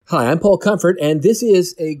Hi, I'm Paul Comfort, and this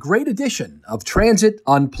is a great edition of Transit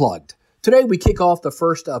Unplugged. Today, we kick off the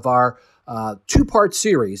first of our two-part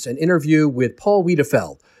series, an interview with Paul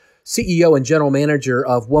Wiedefeld, CEO and General Manager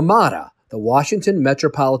of WMATA, the Washington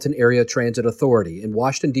Metropolitan Area Transit Authority in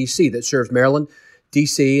Washington, D.C., that serves Maryland,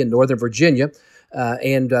 D.C., and Northern Virginia,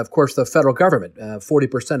 and, of course, the federal government.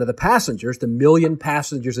 40% of the passengers, the million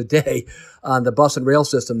passengers a day on the bus and rail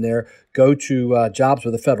system there, go to jobs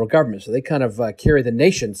with the federal government. So they kind of carry the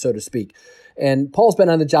nation, so to speak. And Paul's been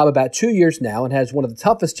on the job about 2 years now and has one of the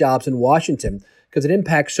toughest jobs in Washington because it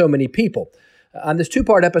impacts so many people. On this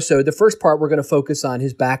two-part episode, the first part, we're going to focus on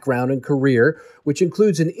his background and career, which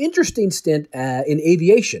includes an interesting stint in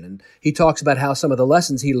aviation. And he talks about how some of the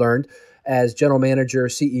lessons he learned as general manager,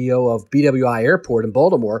 CEO of BWI Airport in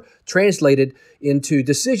Baltimore, translated into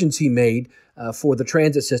decisions he made for the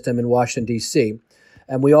transit system in Washington, D.C.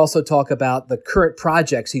 And we also talk about the current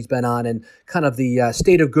projects he's been on and kind of the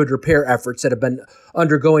state of good repair efforts that have been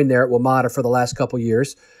undergoing there at WMATA for the last couple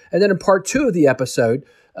years. And then in part two of the episode,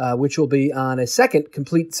 which will be on a second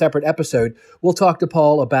complete separate episode, we'll talk to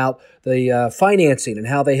Paul about the financing and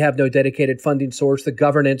how they have no dedicated funding source, the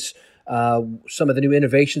governance, some of the new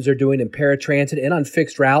innovations they're doing in paratransit and on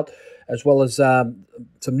fixed route, as well as some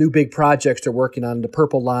new big projects they're working on, the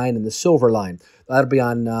Purple Line and the Silver Line. That'll be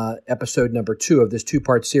on episode number 2 of this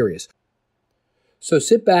two-part series. So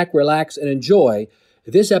sit back, relax, and enjoy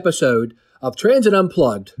this episode of Transit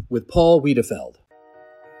Unplugged with Paul Wiedefeld.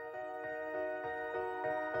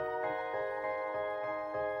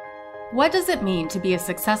 What does it mean to be a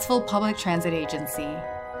successful public transit agency?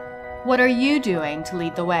 What are you doing to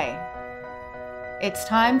lead the way? It's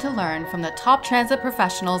time to learn from the top transit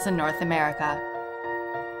professionals in North America.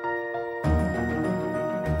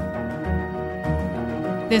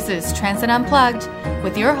 This is Transit Unplugged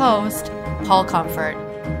with your host, Paul Comfort.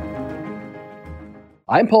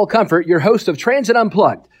 I'm Paul Comfort, your host of Transit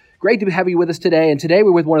Unplugged. Great to have you with us today. And today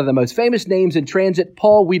we're with one of the most famous names in transit,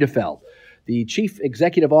 Paul Wiedefeld, the Chief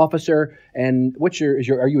Executive Officer, and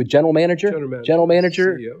are you a General Manager? General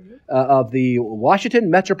Manager CEO, of the Washington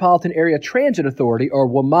Metropolitan Area Transit Authority, or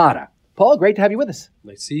WMATA. Paul, great to have you with us.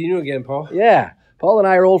 Nice to see you again, Paul. Yeah. Paul and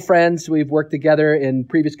I are old friends. We've worked together in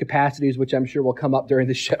previous capacities, which I'm sure will come up during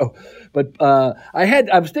the show. But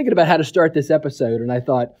I was thinking about how to start this episode, and I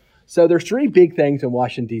thought, so there's 3 big things in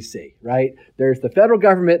Washington, D.C., right? There's the federal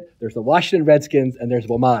government, there's the Washington Redskins, and there's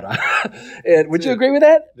WMATA. And would you agree with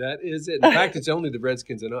that? That is it. In fact, it's only the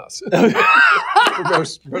Redskins and us. For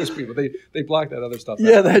most people. They block that other stuff out.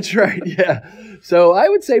 Yeah, that's right. Yeah. So I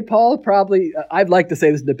would say Paul probably, I'd like to say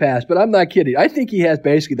this in the past, but I'm not kidding. I think he has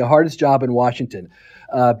basically the hardest job in Washington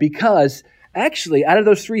because actually, out of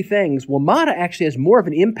those 3 things, WMATA actually has more of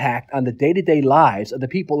an impact on the day-to-day lives of the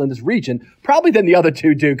people in this region, probably than the other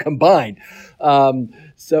 2 do combined.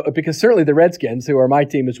 So, because certainly the Redskins, who are my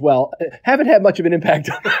team as well, haven't had much of an impact.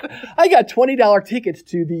 I got $20 tickets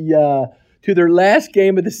to their last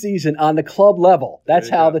game of the season on the club level. That's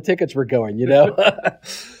how the tickets were going, you know.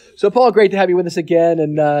 So, Paul, great to have you with us again,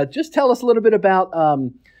 and just tell us a little bit about,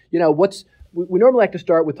 we normally like to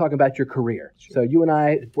start with talking about your career. Sure.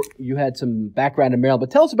 So you had some background in Maryland,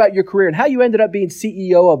 but tell us about your career and how you ended up being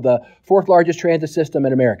CEO of the 4th largest transit system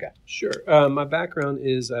in America. Sure. My background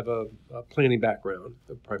is I have a planning background,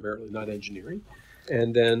 primarily, not engineering.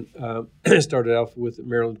 And then started out with the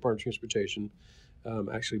Maryland Department of Transportation.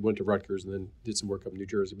 Actually went to Rutgers and then did some work up in New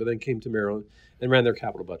Jersey, but then came to Maryland and ran their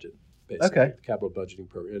capital budget, basically. Okay. The capital budgeting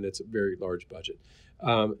program, and it's a very large budget.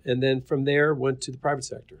 And then from there, went to the private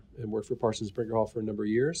sector and worked for Parsons Bricker Hall for a number of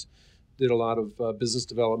years. Did a lot of business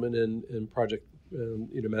development and project,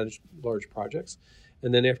 managed large projects.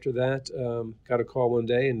 And then after that, got a call one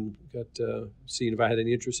day and got seeing if I had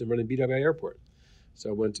any interest in running BWI Airport. So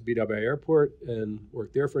I went to BWI Airport and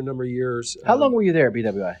worked there for a number of years. How long were you there at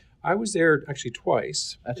BWI? I was there actually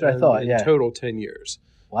twice. That's what I thought, in total 10 years.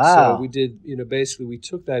 Wow. So we did, basically we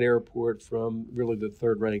took that airport from really the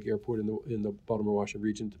 3rd ranked airport in the Baltimore, Washington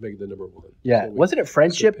region to make it the number 1. Yeah. So wasn't it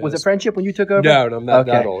Friendship? Was it Friendship when you took over? No, I'm not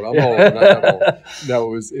that old. I'm old. I'm not that old.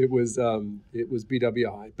 No, it was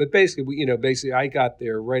BWI. But basically, I got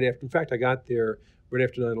there right after. In fact, I got there right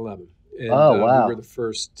after 9/11. And wow. We were the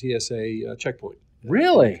first TSA checkpoint.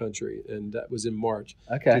 Really? In the country, and that was in March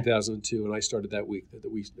 2002, and I started that week that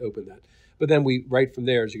we opened that. But then right from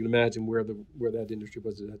there, as you can imagine, where that industry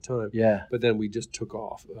was at that time. Yeah. But then we just took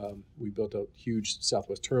off. We built a huge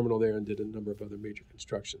Southwest terminal there and did a number of other major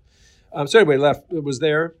construction. So anyway, was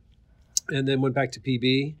there, and then went back to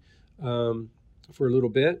PB for a little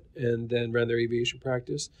bit, and then ran their aviation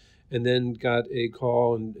practice, and then got a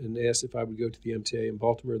call and asked if I would go to the MTA in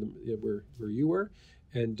Baltimore, where you were,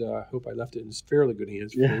 And I hope I left it in fairly good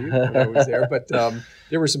hands for you when I was there. But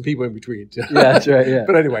there were some people in between. Yeah, that's right. Yeah.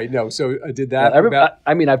 But anyway, no. So I did that.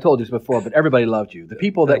 I've told you this before, but everybody loved you. The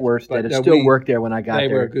people that still worked there when I got there,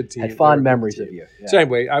 were a good team. had fond memories of you. Yeah. So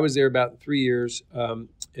anyway, I was there about 3 years, and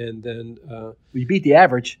then you beat the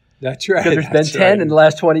average. That's right. Because there's been 10 in the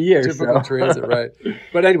last 20 years. Typical transit, right?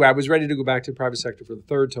 But anyway, I was ready to go back to the private sector for the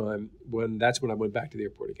third time. That's when I went back to the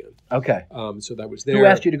airport again. Okay. So that was there. Who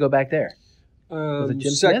asked you to go back there? Was it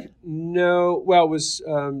Jim Smith? No. Well, it was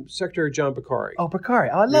Secretary John Beccari. Oh, Beccari.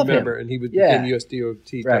 Oh, I love him. And he became U.S.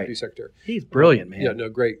 DOT Deputy Secretary. He's brilliant, man. Yeah, no,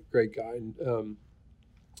 great guy.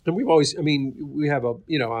 And we've always, we have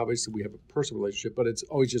obviously we have a personal relationship, but it's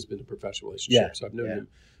always just been a professional relationship. Yeah. So I've known him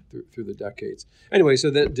through the decades. Anyway, so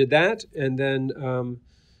did that, and then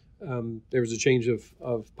there was a change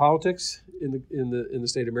of politics in the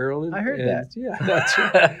state of Maryland. I heard that. Yeah, that's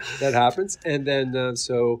right. That happens. And then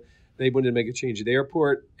so they wanted to make a change at the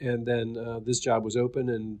airport, and then this job was open,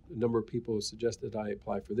 and a number of people suggested I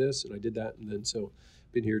apply for this, and I did that, and then so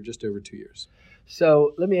been here just over 2 years.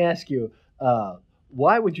 So let me ask you,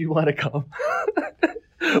 why would you want to come?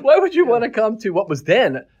 Why would you want to come to what was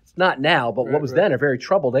then, it's not now, but what was then a very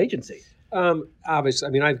troubled agency?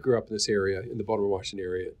 Obviously, I grew up in this area, in the Baltimore, Washington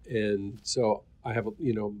area, and so I have,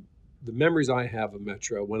 the memories I have of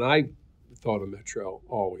Metro, when I thought of Metro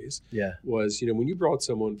always was, when you brought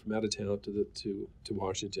someone from out of town to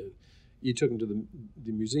Washington, you took them to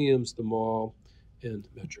the museums, the mall, and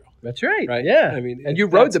Metro. That's right. Right. Yeah. And you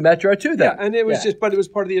rode the Metro too, then. Yeah, and it was but it was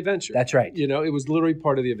part of the adventure. That's right. It was literally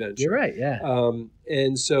part of the adventure. You're right. Yeah.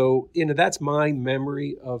 And so, that's my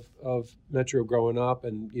memory of Metro growing up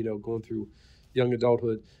and, going through young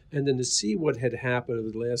adulthood. And then to see what had happened over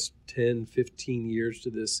the last 10, 15 years to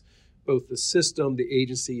this, both the system, the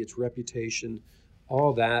agency, its reputation,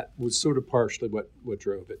 all that was sort of partially what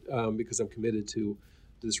drove it, because I'm committed to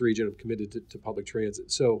this region. I'm committed to public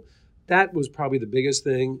transit. So that was probably the biggest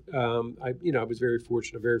thing. I was very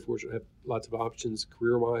fortunate to have lots of options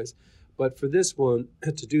career-wise. But for this one,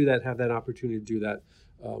 to do that, have that opportunity to do that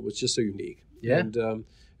was just so unique. Yeah.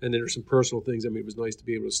 And there are some personal things. It was nice to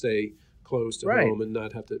be able to stay close to home and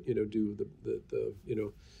not have to, do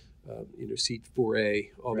the seat 4A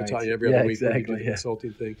all the time, every other week when we do the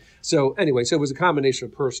consulting thing. So anyway, so it was a combination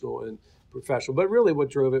of personal and professional. But really what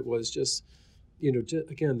drove it was just,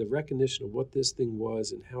 again, the recognition of what this thing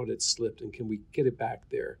was and how it had slipped, and can we get it back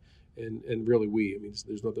there? And really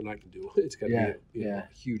there's nothing I can do. It's got to be a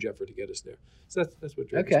huge effort to get us there. So that's what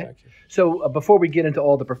drove us back here. So before we get into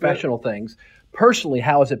all the professional things, personally,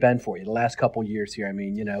 how has it been for you the last couple of years here?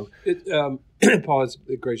 Paul, it's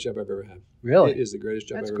the greatest job I've ever had. Really? It is the greatest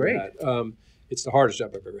job I've ever great. had. It's the hardest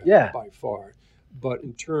job I've ever had by far. But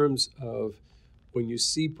in terms of when you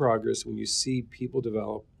see progress, when you see people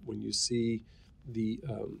develop, when you see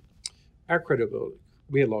our credibility,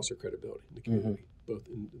 we had lost our credibility in the community, both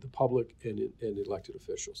in the public and elected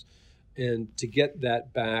officials. And to get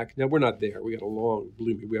that back, now we're not there. We have a long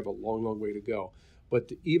way to go. But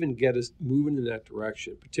to even get us moving in that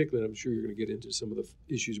direction, particularly, I'm sure you're going to get into some of the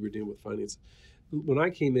issues we're dealing with finance. When I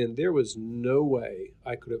came in, there was no way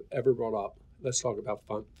I could have ever brought up, let's talk about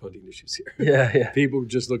funding issues here. Yeah. People would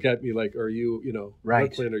just look at me like, are you,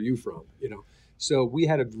 what plan are you from? So we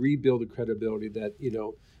had to rebuild the credibility that,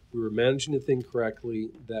 we were managing the thing correctly,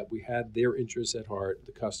 that we had their interests at heart,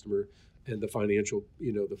 the customer and the financial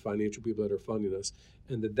people that are funding us,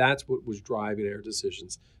 and that's what was driving our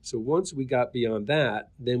decisions. So once we got beyond that,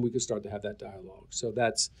 then we could start to have that dialogue. So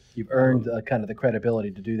you've earned kind of the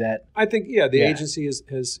credibility to do that. I think, the agency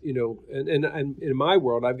has and in my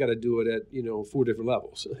world, I've got to do it at 4 different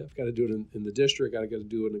levels. I've got to do it in the district, I've got to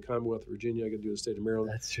do it in the Commonwealth of Virginia, I've got to do it in the state of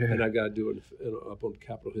Maryland. That's true. And I've got to do it up on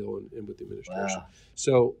Capitol Hill and with the administration. Wow.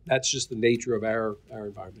 So that's just the nature of our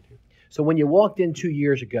environment here. So when you walked in 2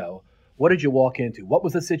 years ago, what did you walk into? What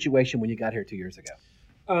was the situation when you got here 2 years ago?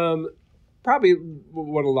 Probably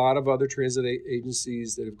what a lot of other transit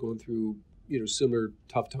agencies that have gone through, similar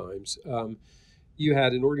tough times. You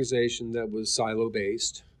had an organization that was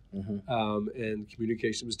silo-based, and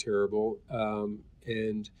communication was terrible,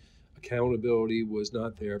 and accountability was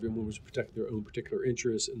not there. Everyone was protecting their own particular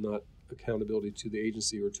interests and not accountability to the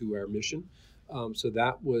agency or to our mission. So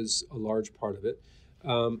that was a large part of it.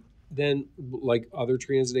 Then, like other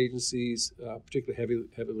transit agencies, particularly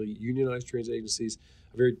heavily unionized transit agencies,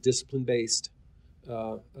 a very discipline-based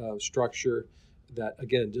structure that,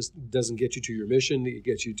 again, just doesn't get you to your mission. It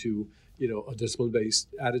gets you to, a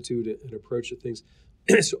discipline-based attitude and approach to things.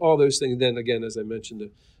 So all those things. Then, again, as I mentioned,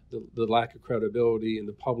 the lack of credibility in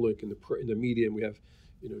the public and in the media, and we have,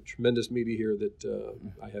 tremendous media here that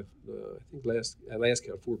I have, I think at last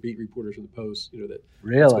count, 4 beat reporters from the Post, that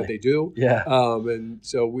that's what they do. Yeah. And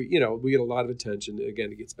so we get a lot of attention.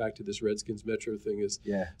 Again, it gets back to this Redskins Metro thing is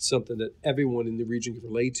something that everyone in the region can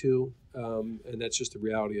relate to. And that's just the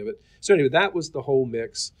reality of it. So anyway, that was the whole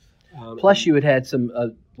mix. Plus you had some,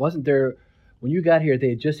 wasn't there, when you got here, they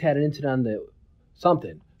had just had an incident on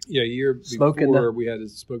something. Yeah, a year before we had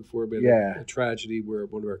a tragedy where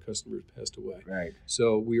one of our customers passed away. Right.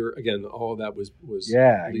 So we were, again, all of that was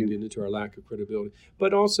leading into our lack of credibility.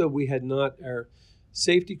 But also we had not, our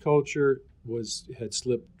safety culture had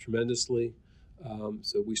slipped tremendously.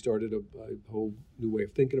 So we started a whole new way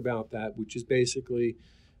of thinking about that, which is basically,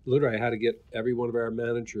 literally I had to get every one of our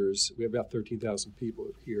managers, we have about 13,000 people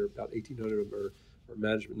here, about 1,800 of them are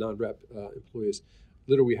management, non-rep employees.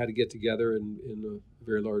 Literally, we had to get together in a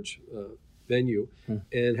very large venue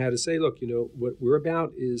and had to say, look, what we're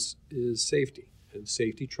about is safety, and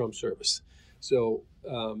safety trumps service. So,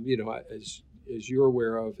 as you're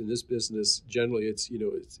aware of in this business, generally it's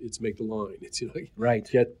make the line. It's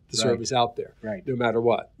get the service out there, no matter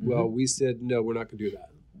what. Mm-hmm. Well, we said no, we're not going to do that.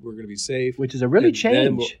 We're going to be safe, which is a really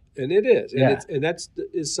change, and it is, and that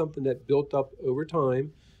is something that built up over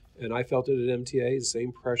time. And I felt it at MTA, the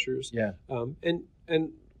same pressures. Yeah.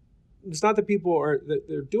 And it's not that people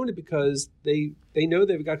they're doing it because they know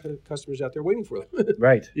they've got customers out there waiting for them.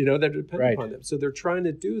 Right. They're dependent upon them. So they're trying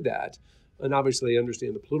to do that. And obviously they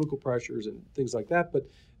understand the political pressures and things like that. But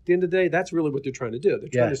at the end of the day, that's really what they're trying to do. They're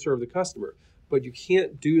trying to serve the customer. But you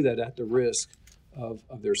can't do that at the risk of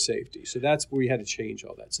their safety. So that's where we had to change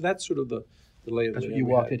all that. So that's sort of the lay of the land. That's what you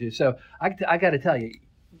walked into. So I got to tell you,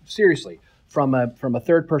 seriously, from a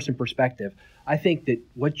third person perspective, I think that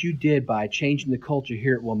what you did by changing the culture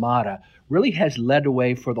here at WMATA really has led the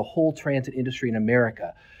way for the whole transit industry in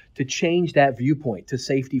America to change that viewpoint to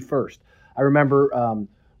safety first. I remember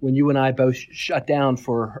when you and I both shut down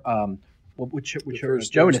for which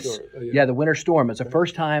Jonas. The winter storm. It's the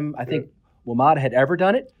first time I think WMATA had ever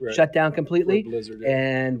done it, shut down completely,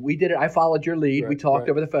 and we did it. I followed your lead. We talked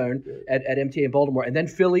over the phone at MTA in Baltimore, and then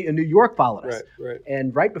Philly and New York followed us.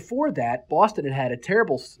 And right before that, Boston had a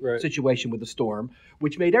terrible situation with the storm,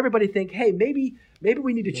 which made everybody think, hey, maybe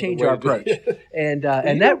we need to change our approach. And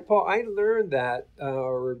that, Paul, I learned that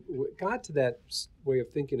or got to that way of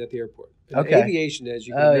thinking at the airport. Aviation, as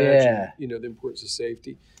you can imagine, the importance of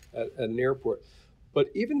safety at an airport. But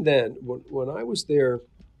even then, when I was there,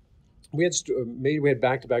 we had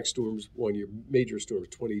back-to-back storms one year, major storms,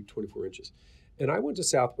 20, 24 inches. And I went to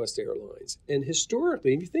Southwest Airlines. And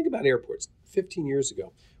historically, and you think about airports 15 years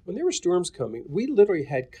ago, when there were storms coming, we literally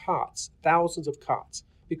had cots, thousands of cots,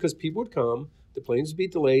 because people would come, the planes would be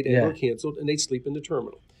delayed and or canceled, and they'd sleep in the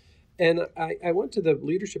terminal. And I went to the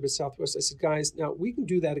leadership at Southwest. I said, guys, now we can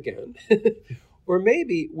do that again. Or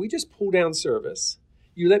maybe we just pull down service.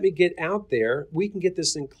 You let me get out there. We can get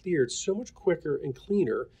this thing cleared so much quicker and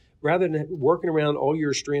cleaner rather than working around all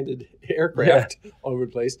your stranded aircraft all over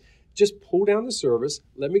the place. Just pull down the service,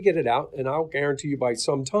 let me get it out, and I'll guarantee you by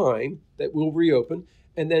some time that we'll reopen,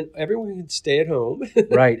 and then everyone can stay at home.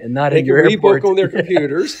 Right, and not in your airport. They can rebook on their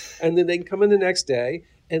computers, and then they can come in the next day.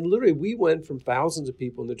 And literally, we went from thousands of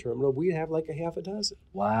people in the terminal. We'd have like a half a dozen.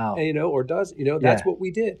 Wow. And, or dozen. That's what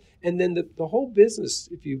we did. And then the whole business,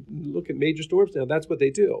 if you look at major storms now, that's what they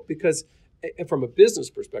do. Because from a business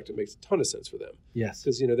perspective, it makes a ton of sense for them. Yes.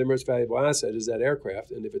 Because, their most valuable asset is that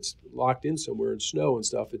aircraft. And if it's locked in somewhere in snow and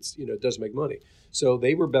stuff, it doesn't make money. So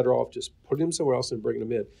they were better off just putting them somewhere else and bringing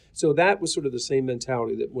them in. So that was sort of the same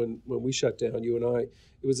mentality that when we shut down, you and I,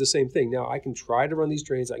 it was the same thing. Now, I can try to run these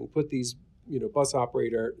trains. I can put these bus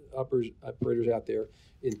operators out there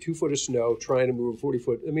in 2 foot of snow trying to move a 40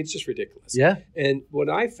 foot. I mean, it's just ridiculous. Yeah. And what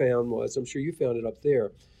I found was, I'm sure you found it up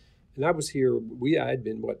there, and I was here, I had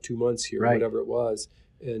been, 2 months here, whatever it was.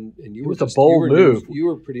 And you were a bold move. You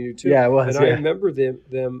were pretty new too. Yeah, it was. And I remember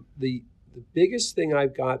the biggest thing I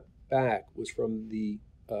got back was from the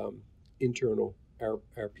internal, our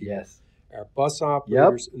people. Yes. Our bus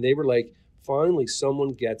operators. And they were like, finally,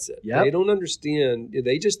 someone gets it. Yep. They don't understand.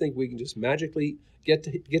 They just think we can just magically get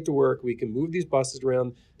to work. We can move these buses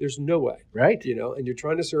around. There's no way. Right. And you're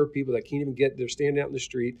trying to serve people that can't even they're standing out in the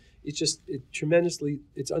street. It's just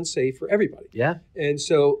it's unsafe for everybody. Yeah. And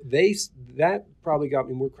so that probably got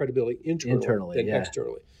me more credibility internally than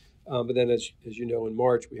externally. But then, as you know, in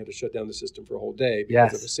March, we had to shut down the system for a whole day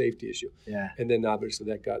because of a safety issue. Yeah. And then obviously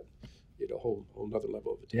that got a whole nother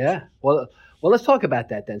level of attention. Yeah. Well, let's talk about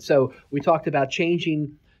that then. So we talked about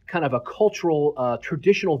changing kind of a cultural,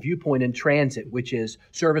 traditional viewpoint in transit, which is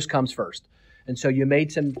service comes first. And so you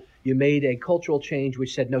made a cultural change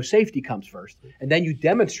which said no, safety comes first, and then you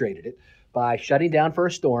demonstrated it by shutting down for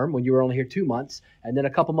a storm when you were only here 2 months. And then a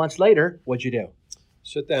couple months later, what'd you do?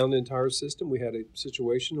 Shut down the entire system. We had a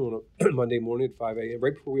situation on a Monday morning at 5 a.m.,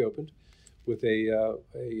 right before we opened, with a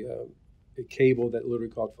cable that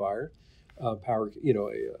literally caught fire,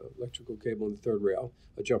 electrical cable in the third rail,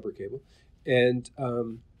 a jumper cable. And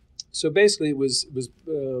so basically it was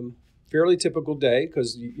fairly typical day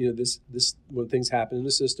because, this when things happen in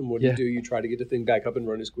the system, what do you do? You try to get the thing back up and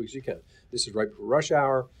running as quick as you can. This is right before rush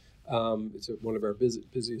hour. It's one of our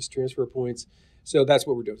busiest transfer points. So that's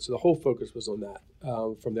what we're doing. So the whole focus was on that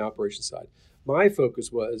from the operations side. My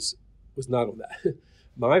focus was not on that.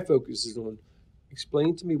 My focus is on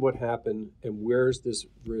explain to me what happened and where's this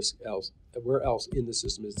risk else? Where else in the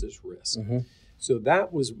system is this risk? Mm-hmm. So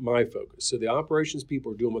that was my focus. So the operations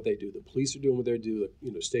people are doing what they do. The police are doing what they do.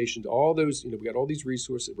 Stationed, all those. We got all these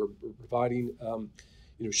resources. We're providing,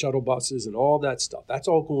 shuttle buses and all that stuff. That's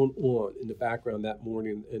all going on in the background that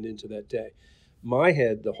morning and into that day. My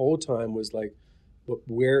head the whole time was like, but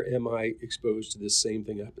where am I exposed to this same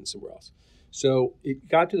thing happen somewhere else? So it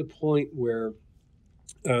got to the point where,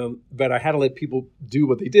 but I had to let people do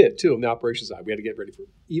what they did too on the operations side. We had to get ready for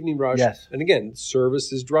evening rush. Yes. And again,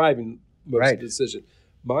 service is driving most of the decision.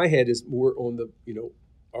 My head is more on the,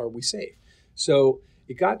 are we safe? So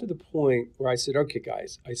it got to the point where I said, okay,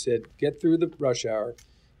 guys, get through the rush hour.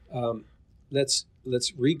 Let's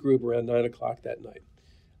regroup around 9 o'clock that night.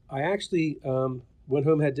 I actually went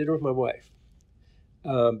home, had dinner with my wife.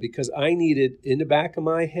 Because I needed, in the back of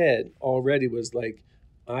my head already was like,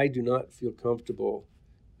 I do not feel comfortable.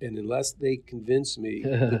 And unless they convince me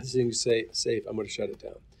that this thing is safe, I'm going to shut it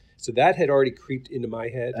down. So that had already creeped into my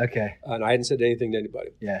head. Okay. And I hadn't said anything to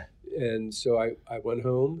anybody. Yeah. And so I went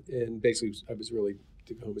home and basically I was really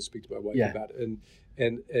to go home and speak to my wife about it.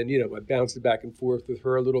 And I bounced it back and forth with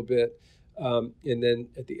her a little bit. And then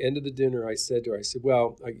at the end of the dinner, I said to her,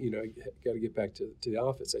 well, I got to get back to the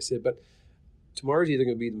office. I said, but tomorrow's either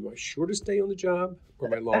going to be my shortest day on the job or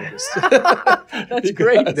my longest. That's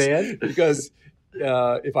great, man. Because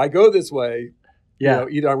if I go this way,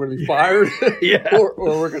 either I'm going to be fired or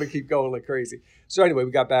we're going to keep going like crazy. So anyway,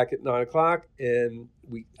 we got back at 9 o'clock and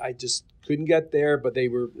I just couldn't get there, but they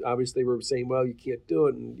were saying, well, you can't do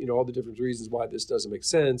it. And, all the different reasons why this doesn't make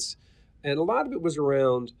sense. And a lot of it was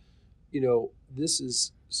around, this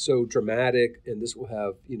is so dramatic and this will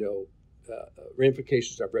have,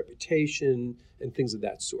 ramifications of reputation and things of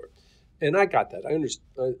that sort. And I got that. I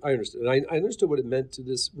understood. And I understood what it meant to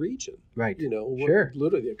this region. Right. Sure.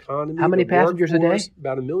 Literally the economy. How many passengers a day?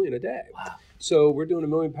 About 1 million a day. Wow. So we're doing 1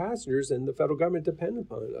 million passengers and the federal government depends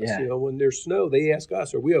upon us. Yeah. When there's snow, they ask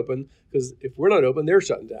us, are we open? Because if we're not open, they're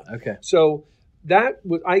shutting down. Okay. So that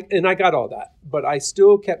was, I got all that. But I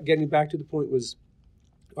still kept getting back to the point was,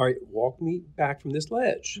 all right, walk me back from this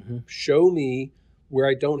ledge. Mm-hmm. Show me where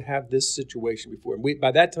I don't have this situation before. And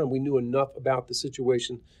by that time, we knew enough about the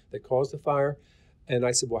situation that caused the fire. And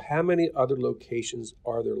I said, well, how many other locations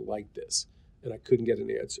are there like this? And I couldn't get an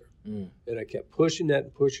answer. Mm. And I kept pushing that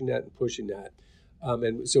and pushing that and pushing that.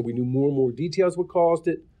 And so we knew more and more details what caused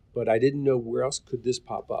it, but I didn't know where else could this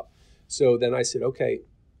pop up. So then I said, okay,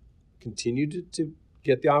 continue to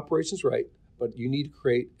get the operations right, but you need to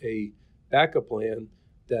create a backup plan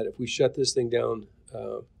that if we shut this thing down,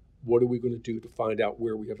 what are we going to do to find out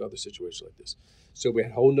where we have other situations like this? So we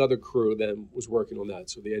had a whole nother crew then was working on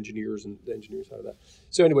that. So the engineers out of that.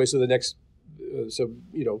 So anyway, so the next,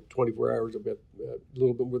 24 hours, a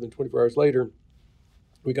little bit more than 24 hours later,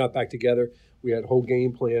 we got back together. We had a whole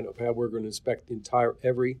game plan of how we're going to inspect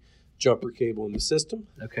every jumper cable in the system.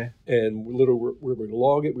 Okay. And we're going to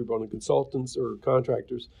log it. We brought in consultants or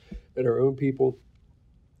contractors and our own people.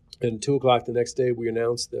 And 2 o'clock the next day, we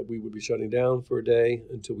announced that we would be shutting down for a day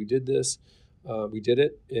until we did this. We did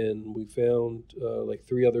it, and we found like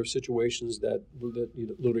 3 other situations that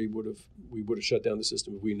literally we would have shut down the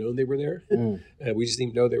system if we'd known they were there, and we just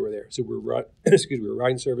didn't know they were there. So we were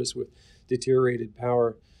riding service with deteriorated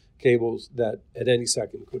power cables that at any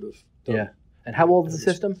second could have done. Yeah. And how old is the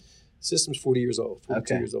system? The system's 40 years old,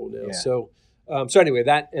 42 years old now. Yeah. So anyway,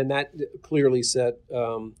 that clearly set.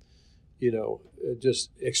 Just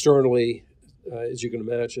externally, as you can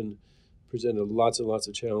imagine, presented lots and lots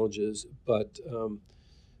of challenges. But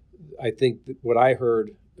I think that what I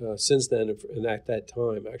heard since then, and at that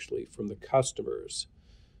time, actually, from the customers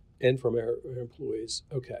and from our employees,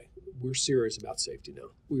 okay, we're serious about safety now.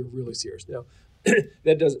 We're really serious now.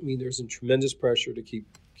 That doesn't mean there's tremendous pressure to keep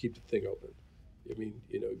the thing open. I mean,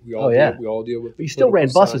 we all deal with. But you still ran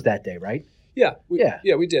buses that day, right? Yeah,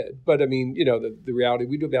 we did. But I mean, the reality,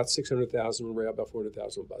 we do about 600,000 when we're out about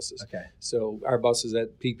 400,000 on buses. Okay. So our buses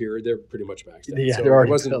at peak period, they're pretty much maxed out. Yeah, so they're already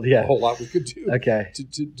there wasn't filled, yeah. a whole lot we could do Okay.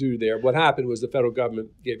 to do there. What happened was the federal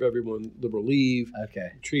government gave everyone liberal leave, Okay.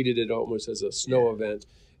 treated it almost as a snow event.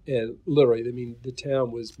 And literally, I mean, the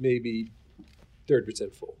town was maybe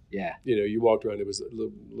 30% full. Yeah. You walked around, it was a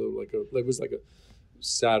little like a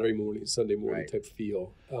Saturday morning, Sunday morning type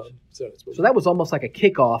feel. So that was almost like a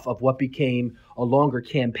kickoff of what became a longer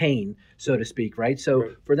campaign, so to speak, right?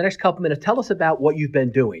 So for the next couple minutes, tell us about what you've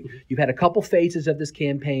been doing. Mm-hmm. You've had a couple phases of this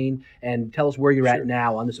campaign, and tell us where you're at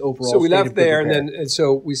now on this overall. So we left there, and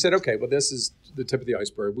so we said, okay, well, this is the tip of the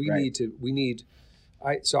iceberg.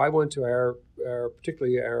 So I went to our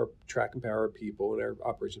particularly our track and power people and our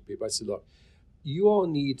operations people. I said, look, you all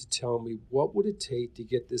need to tell me what would it take to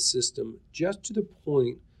get this system just to the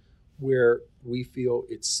point where we feel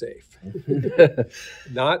it's safe.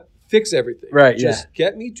 Not fix everything. Right, just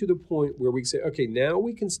get me to the point where we say, okay, now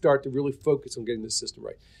we can start to really focus on getting this system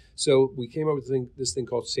right. So we came up with this thing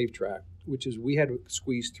called Safe Track, which is we had to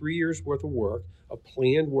squeeze 3 years worth of work, of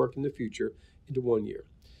planned work in the future, into 1 year.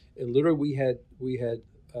 And literally we had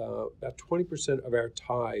about 20% of our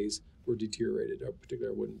ties were deteriorated,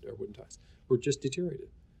 particularly our wooden ties. Were just deteriorated.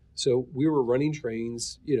 So we were running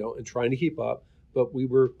trains, and trying to keep up, but we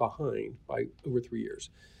were behind by over 3 years.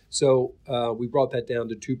 So we brought that down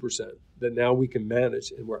to 2% that now we can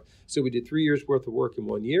manage and work. So we did 3 years worth of work in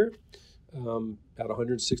 1 year, about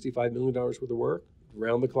 $165 million worth of work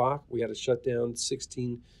around the clock. We had to shut down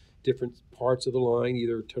 16 different parts of the line,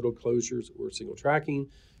 either total closures or single tracking,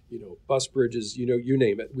 bus bridges, you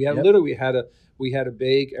name it. We had literally we had to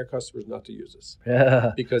beg our customers not to use us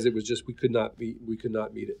because it was just we could not meet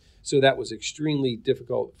it. So that was extremely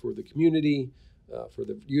difficult for the community, for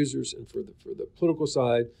the users, and for the political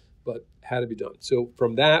side, but had to be done. So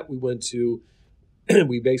from that we went to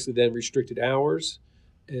we basically then restricted hours,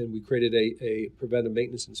 and we created a preventive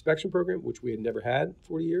maintenance inspection program, which we had never had in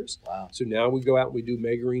 40 years. Wow! So now we go out and we do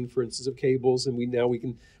measuring, for instance, of cables, and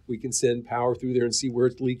we can send power through there and see where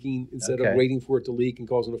it's leaking instead of waiting for it to leak and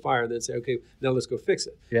causing a fire, and then say, okay, now let's go fix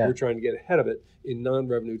it. Yeah. We're trying to get ahead of it in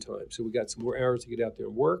non-revenue time. So we got some more hours to get out there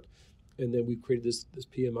and work, and then we created this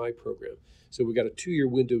PMI program. So we got a 2-year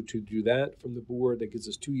window to do that from the board. That gives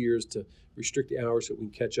us 2 years to restrict the hours so we can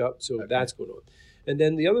catch up. So that's going on. And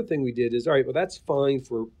then the other thing we did is, all right, well, that's fine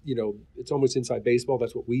for, it's almost inside baseball.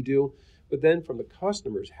 That's what we do. But then from the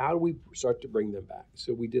customers, how do we start to bring them back?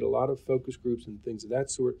 So we did a lot of focus groups and things of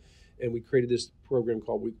that sort. And we created this program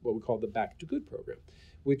called what we call the Back to Good program,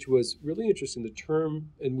 which was really interesting. The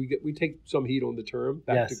term, and we take some heat on the term,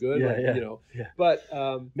 back to good, but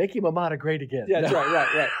making Mamata great again. Yeah, that's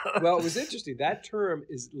right. Well, it was interesting. That term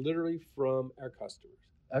is literally from our customers.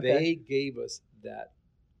 Okay. They gave us that.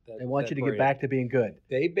 They want you to get back to being good.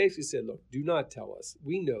 They basically said, look, do not tell us.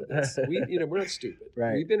 We know this. We're not stupid.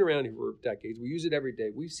 Right. We've been around here for decades. We use it every day.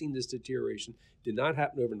 We've seen this deterioration. Did not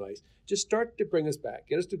happen overnight. Just start to bring us back.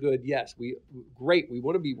 Get us to good. Yes, great. We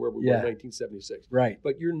want to be where we were in 1976. Right.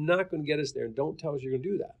 But you're not going to get us there, and don't tell us you're going to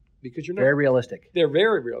do that because you're not. Very realistic. They're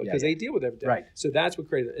very real because they deal with everything. Right. So that's what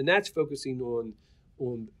created it. And that's focusing on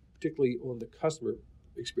particularly on the customer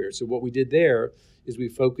experience. So what we did there is we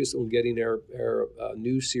focused on getting our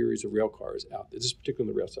new series of rail cars out. This is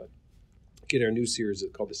particularly on the rail side. Get our new series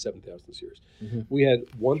called the 7,000 series. Mm-hmm. We had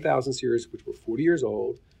 1,000 series, which were 40 years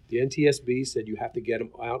old. The NTSB said you have to get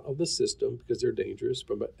them out of the system because they're dangerous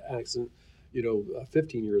from an accident,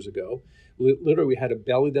 15 years ago. Literally, we had to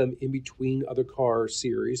belly them in between other car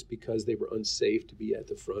series because they were unsafe to be at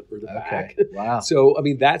the front or the back. Wow. So,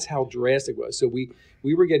 that's how drastic it was. So we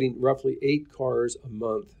were getting roughly 8 cars a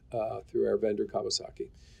month through our vendor, Kawasaki.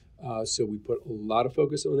 So we put a lot of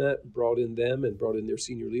focus on that, brought in them and brought in their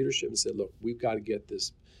senior leadership and said, look, we've got to get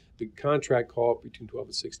this. The contract called between 12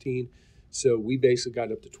 and 16. So we basically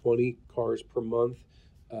got up to 20 cars per month.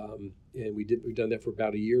 And we've done that for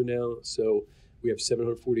about a year now. So we have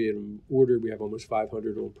 748 of them ordered. We have almost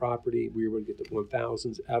 500 on property. We were able to get the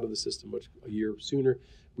 1,000s out of the system a year sooner.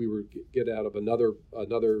 We were get out of another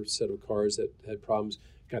set of cars that had problems,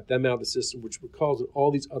 got them out of the system, which would cause all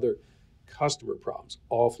these other customer problems,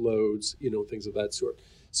 offloads, things of that sort.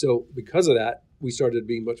 So because of that, we started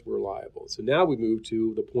being much more reliable. So now we moved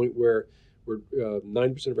to the point where we're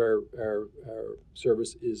 90% of our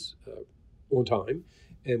service is on time.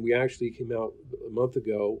 And we actually came out a month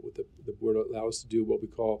ago with the board allow us to do what we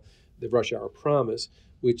call the rush hour promise,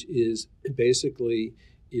 which is basically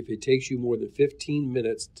if it takes you more than 15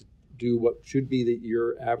 minutes to do what should be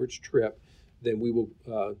your average trip, then we will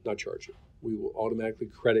not charge you. We will automatically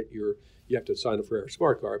credit you have to sign up for our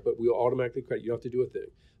smart card, but we'll automatically credit. You don't have to do a thing.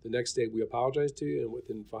 The next day we apologize to you, and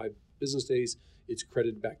within 5 business days, it's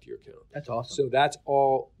credited back to your account. That's awesome. So that's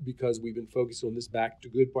all because we've been focused on this back to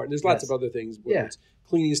good part. And there's lots of other things, whether it's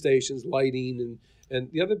cleaning stations, lighting, and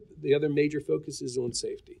the other major focus is on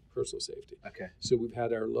safety, personal safety. Okay. So we've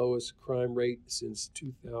had our lowest crime rate since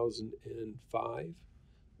 2005.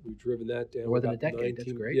 We've driven that down more than a decade.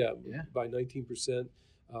 That's great. Yeah, by 19%.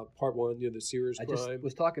 Part one, the serious crime. I just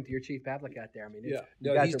was talking to your chief Pavlik out there. I mean, you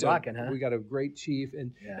no, guys are rocking, huh? We got a great chief,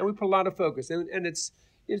 and we put a lot of focus, and it's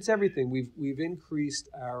everything. We've increased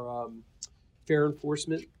our fair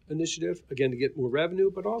enforcement initiative again to get more revenue,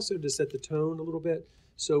 but also to set the tone a little bit.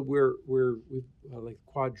 So we've like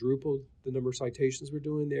quadrupled the number of citations we're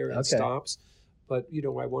doing there and stops. But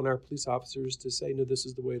I want our police officers to say, no, this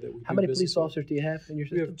is the way that we do business. How many police officers do you have in your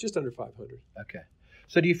system? We have just under 500. Okay.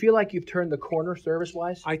 So do you feel like you've turned the corner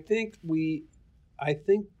service-wise? I think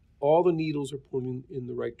all the needles are pointing in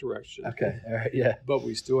the right direction. Okay. All right. Yeah. But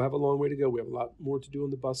we still have a long way to go. We have a lot more to do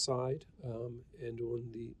on the bus side and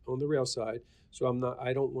on the rail side. So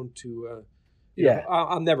I don't want to.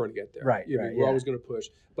 I'm never going to get there. Right. We're always going to push.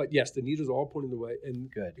 But yes, the needles are all pointing the way, and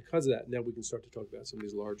good. Because of that, now we can start to talk about some of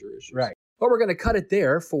these larger issues. Right. Well, we're going to cut it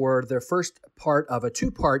there for the first part of a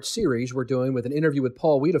 2-part series we're doing with an interview with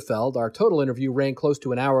Paul Wiedefeld. Our total interview ran close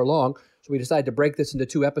to an hour long, so we decided to break this into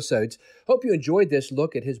 2 episodes. Hope you enjoyed this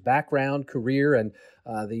look at his background, career, and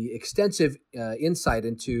the extensive insight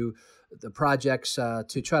into the projects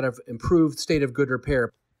to try to improve state of good repair.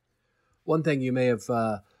 One thing you may have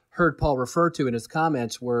heard Paul refer to in his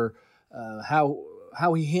comments were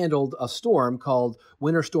how he handled a storm called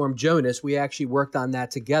Winter Storm Jonas. We actually worked on that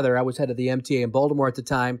together. I was head of the MTA in Baltimore at the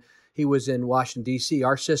time. He was in Washington, D.C.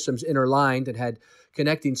 Our systems interlined and had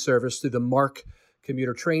connecting service through the MARC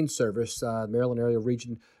commuter train service, Maryland Area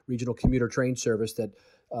Regional Commuter Train Service that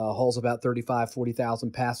hauls about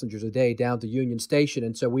 40,000 passengers a day down to Union Station.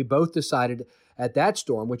 And so we both decided at that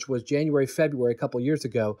storm, which was January, February, a couple of years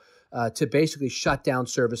ago, to basically shut down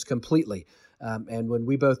service completely. And when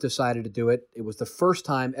we both decided to do it, it was the first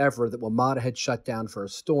time ever that WMATA had shut down for a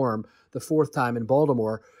storm, the 4th time in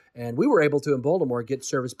Baltimore. And we were able to, in Baltimore, get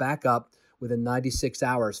service back up within 96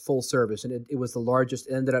 hours, full service. And it was it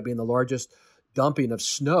ended up being the largest dumping of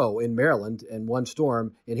snow in Maryland in one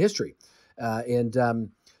storm in history.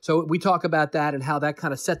 So we talk about that and how that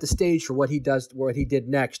kind of set the stage for what he did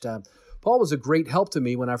next. Paul was a great help to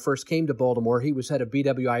me when I first came to Baltimore. He was head of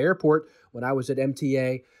BWI Airport when I was at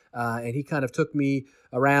MTA, and he kind of took me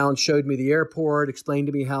around, showed me the airport, explained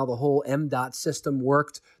to me how the whole MDOT system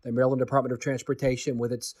worked, the Maryland Department of Transportation,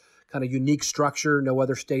 with its kind of unique structure. No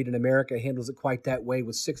other state in America handles it quite that way,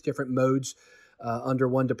 with 6 different modes under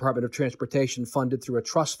one Department of Transportation funded through a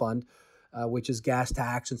trust fund, which is gas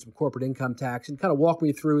tax and some corporate income tax, and kind of walked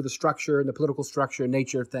me through the structure and the political structure and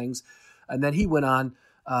nature of things. And then he went on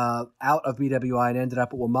out of BWI and ended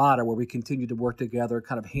up at WMATA, where we continued to work together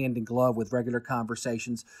kind of hand in glove with regular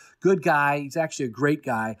conversations. Good guy. He's actually a great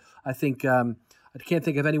guy. I think I can't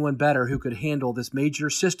think of anyone better who could handle this major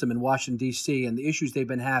system in Washington, D.C. and the issues they've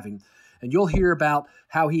been having. And you'll hear about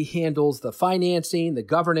how he handles the financing, the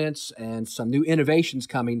governance, and some new innovations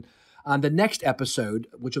coming on the next episode,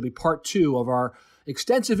 which will be part 2 of our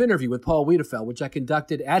extensive interview with Paul Wiedefeld, which I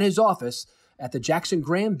conducted at his office at the Jackson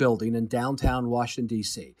Graham Building in downtown Washington,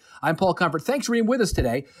 D.C. I'm Paul Comfort. Thanks for being with us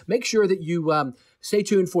today. Make sure that you stay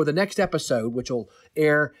tuned for the next episode, which will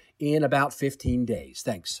air in about 15 days.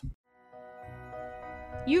 Thanks.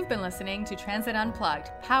 You've been listening to Transit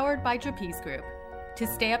Unplugged, powered by Trapeze Group. To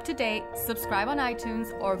stay up to date, subscribe on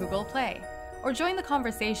iTunes or Google Play, or join the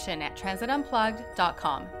conversation at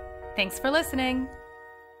transitunplugged.com. Thanks for listening.